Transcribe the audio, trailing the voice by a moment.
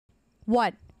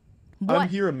What? I'm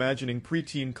here imagining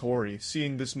preteen Kaori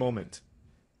seeing this moment.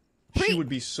 She would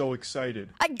be so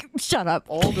excited. Shut up.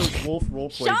 All those wolf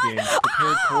roleplay games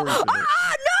prepared Kaori for this.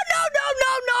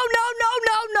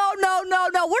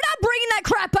 No. We're not bringing that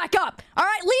crap back up. All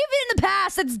right, leave it in the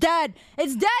past. It's dead.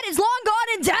 It's dead. It's long gone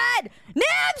and dead.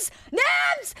 Nibs!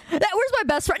 Where's my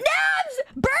best friend? Nibs!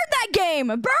 Burn that game.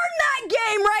 Burn that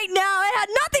game right now. It had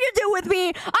nothing to do with me.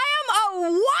 I am a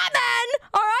woman.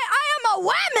 All right, I am a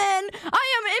woman. I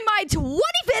am in my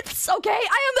 25th. Okay,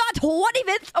 I am not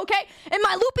 25th. Okay, in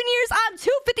my Lupine years, I'm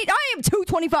 250. I am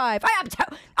 225.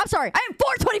 I'm sorry. I am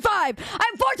 425. I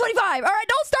am 425. All right,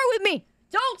 don't start with me.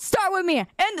 Don't start with me.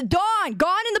 And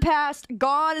gone in the past.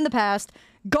 Gone in the past.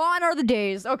 Gone are the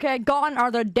days. Okay, gone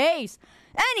are the days.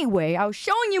 Anyway, I was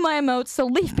showing you my emotes, so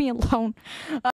leave me alone.